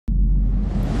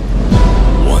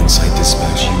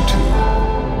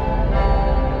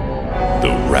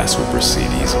rest will proceed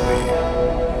easily.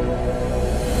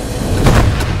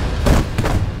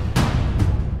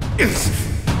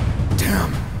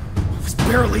 Damn! I was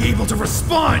barely able to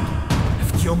respond!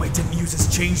 If Gyomei didn't use his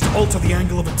change to alter the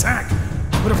angle of attack,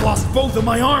 I would have lost both of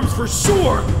my arms for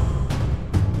sure!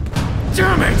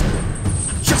 Damn it!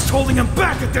 I'm just holding him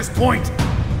back at this point!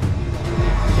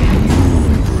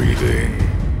 Moon breathing.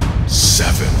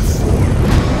 7th form.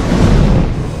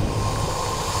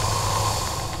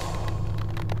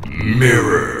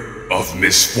 Mirror of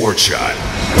misfortune.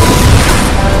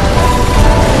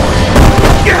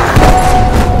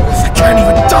 I can't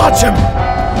even dodge him!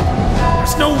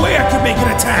 There's no way I could make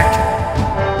an attack!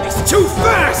 He's too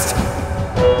fast!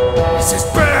 This is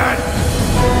bad!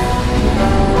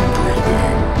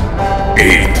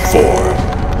 8th form.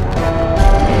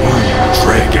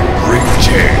 Dragon Ring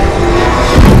Chain.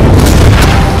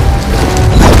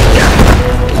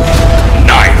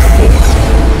 9th form.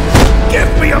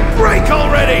 Give me a break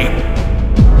already!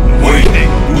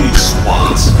 Waning Blue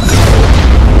Swans.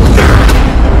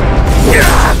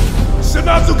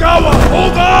 Shinazugawa,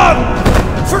 hold on!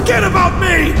 Forget about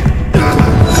me!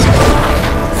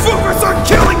 Focus on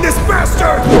killing this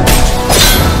bastard!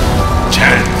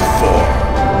 10th form.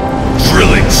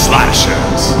 Drilling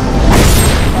Slashers.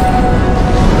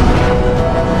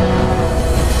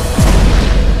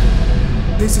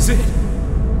 This is it.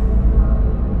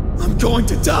 I'm going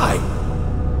to die.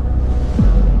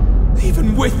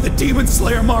 Even with the Demon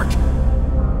Slayer mark,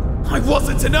 I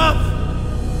wasn't enough.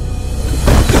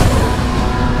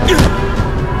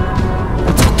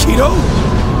 Tokido?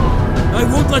 I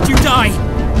won't let you die.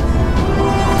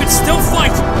 You can still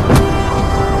fight.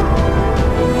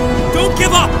 Don't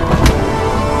give up.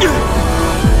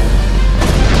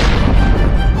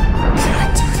 Can I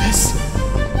do this?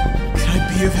 Can I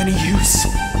be of any use?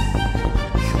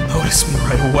 He'll notice me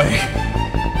right away.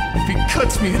 If he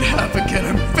cuts me in half again,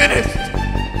 I'm finished!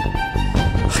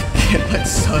 I can't let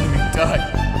Sanemi die.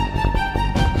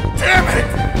 Damn it!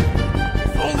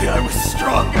 If only I was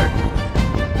stronger!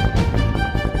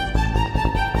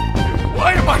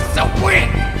 Why am I so weak?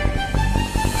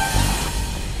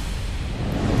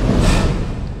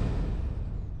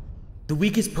 The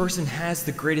weakest person has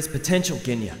the greatest potential,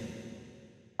 Genya.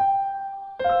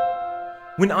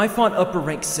 When I fought upper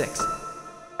rank 6,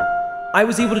 I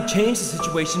was able to change the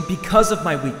situation because of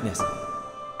my weakness.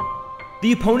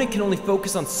 The opponent can only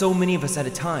focus on so many of us at a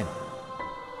time.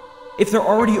 If they're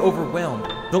already overwhelmed,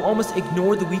 they'll almost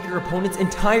ignore the weaker opponents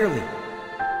entirely.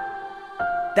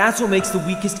 That's what makes the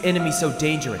weakest enemy so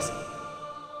dangerous.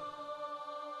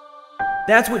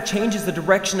 That's what changes the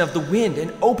direction of the wind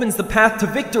and opens the path to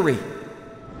victory.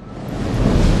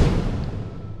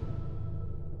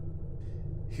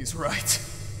 He's right.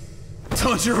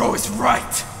 Tanjiro is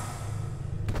right.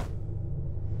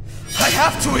 I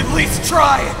have to at least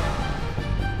try!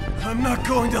 I'm not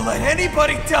going to let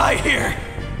anybody die here!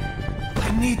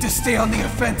 I need to stay on the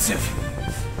offensive.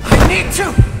 I need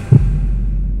to!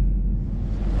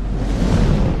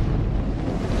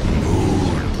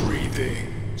 Moon breathing.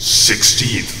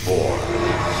 16th form.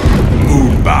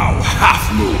 Moonbow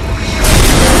half moon.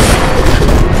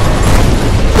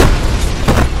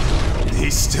 He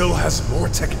still has more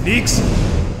techniques?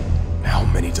 How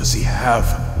many does he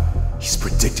have? He's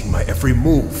predicting my every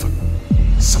move.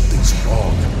 Something's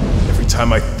wrong. Every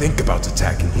time I think about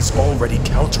attacking, he's already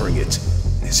countering it.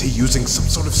 Is he using some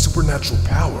sort of supernatural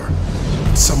power?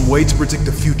 Some way to predict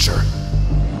the future?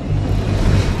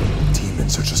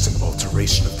 Demons are just an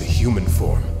alteration of the human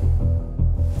form.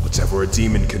 Whatever a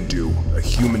demon can do, a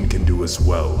human can do as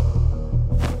well.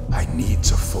 I need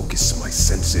to focus my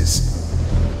senses.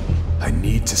 I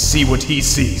need to see what he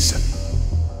sees.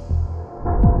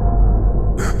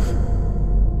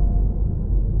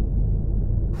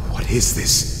 What is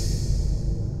this?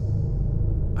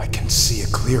 I can see a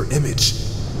clear image.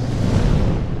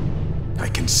 I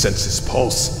can sense his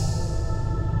pulse.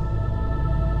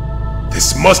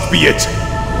 This must be it!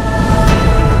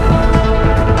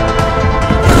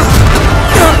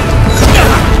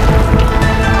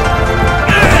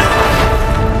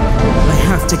 I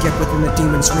have to get within the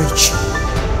demon's reach.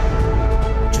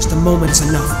 Just a moment's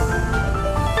enough.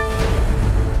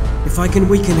 If I can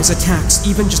weaken his attacks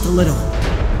even just a little,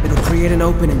 it'll create an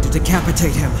opening to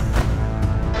decapitate him.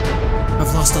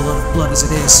 I've lost a lot of blood as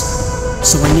it is,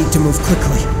 so I need to move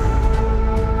quickly.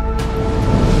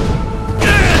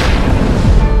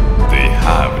 They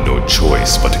have no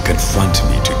choice but to confront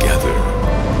me together.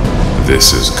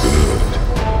 This is good.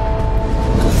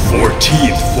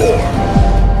 14th form.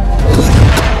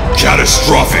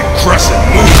 Catastrophic crescent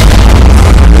moon.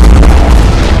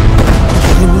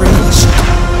 Get in range!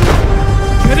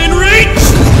 Get in range!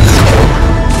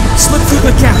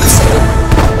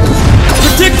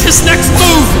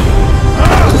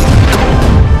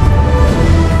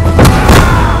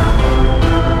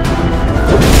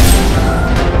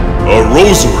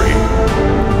 rosary.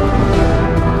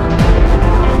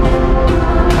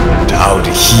 And how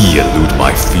did he elude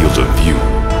my field of view?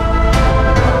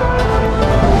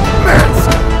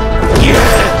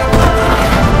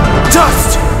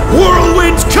 Dust!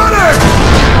 Whirlwind Cutter!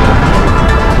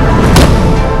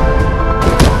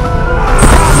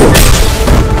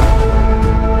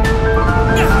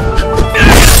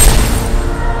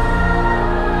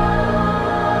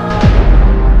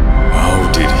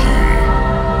 How did he?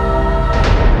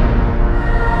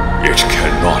 It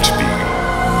cannot be.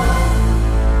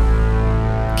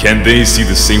 Can they see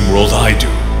the same world I do?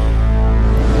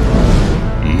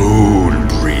 Moon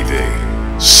breathing.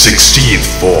 16th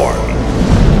form.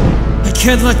 I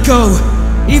can't let go,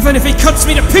 even if he cuts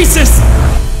me to pieces!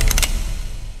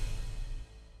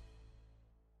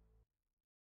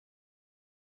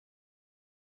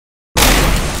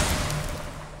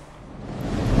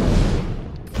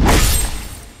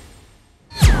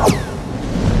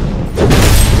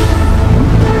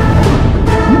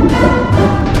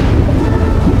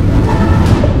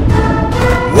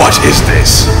 What is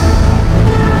this?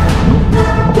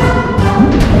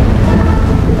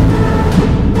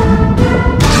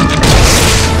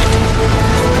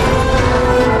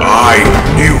 I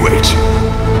knew it!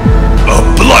 A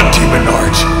blood demon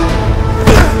art!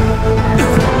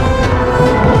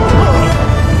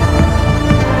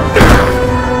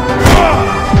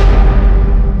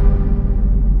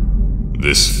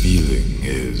 This feeling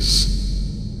is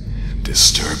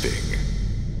disturbing.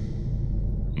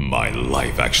 My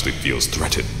life actually feels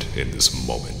threatened in this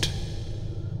moment.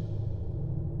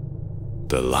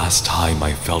 The last time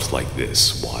I felt like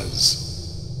this was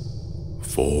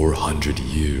 400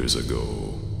 years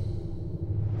ago.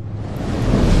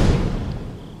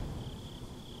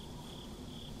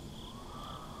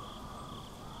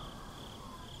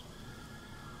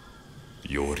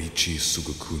 Yorichi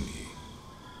Sugakuni,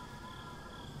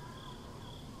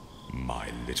 my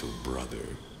little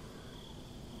brother.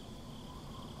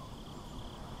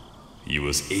 He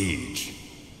was aged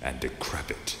and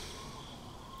decrepit.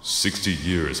 60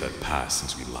 years had passed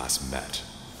since we last met.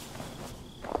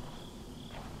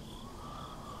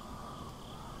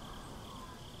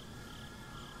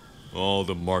 All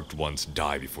the marked ones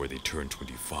die before they turn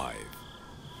 25.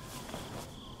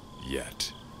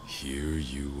 Yet, here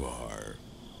you are.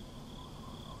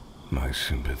 My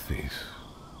sympathies,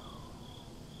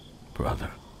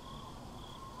 brother.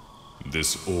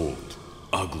 This old,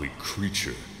 ugly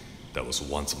creature that was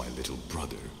once my little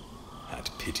brother had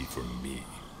pity for me.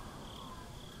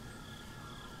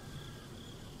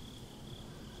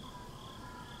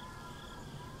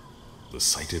 The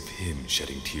sight of him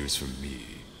shedding tears for me,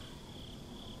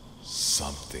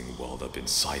 something welled up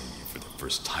inside me for the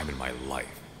first time in my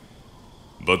life.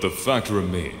 But the fact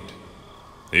remained,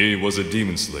 he was a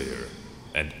demon slayer,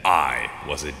 and I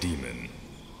was a demon.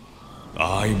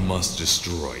 I must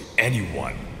destroy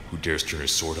anyone who dares turn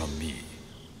his sword on me.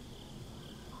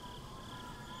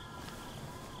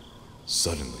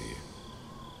 Suddenly,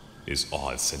 his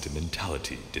odd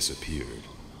sentimentality disappeared.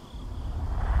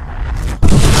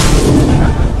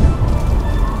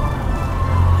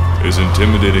 His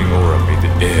intimidating aura made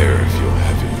the air feel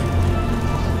heavy.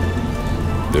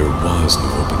 There was no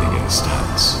opening in his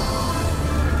stance.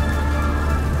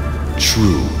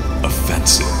 True,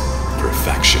 offensive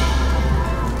perfection.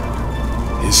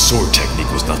 His sword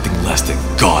technique was nothing less than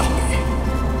godly.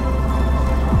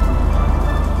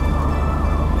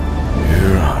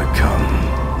 Here I come.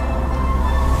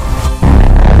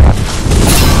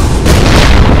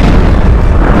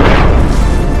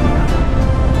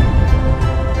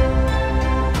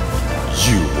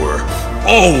 You were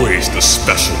always the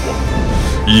special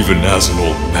one, even as an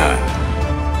old man.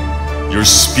 Your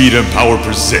speed and power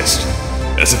persist,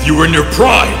 as if you were in your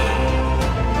prime.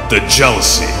 The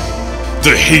jealousy,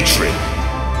 the hatred,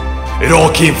 it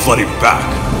all came flooding back.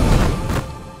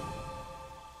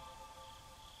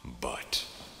 But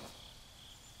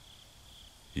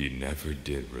he never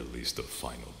did release the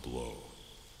final blow.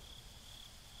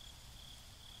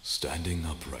 Standing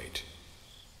upright,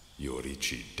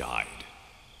 Yorichi died.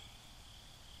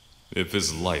 If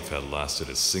his life had lasted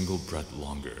a single breath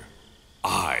longer,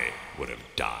 I would have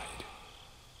died.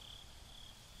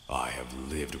 I have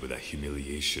lived with that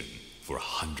humiliation for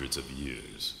hundreds of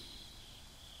years.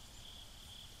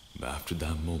 After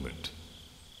that moment,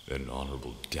 an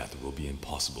honorable death will be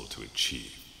impossible to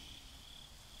achieve.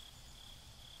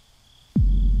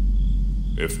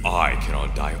 If I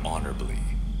cannot die honorably,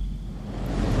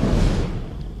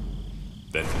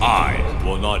 then I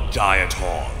will not die at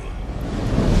all.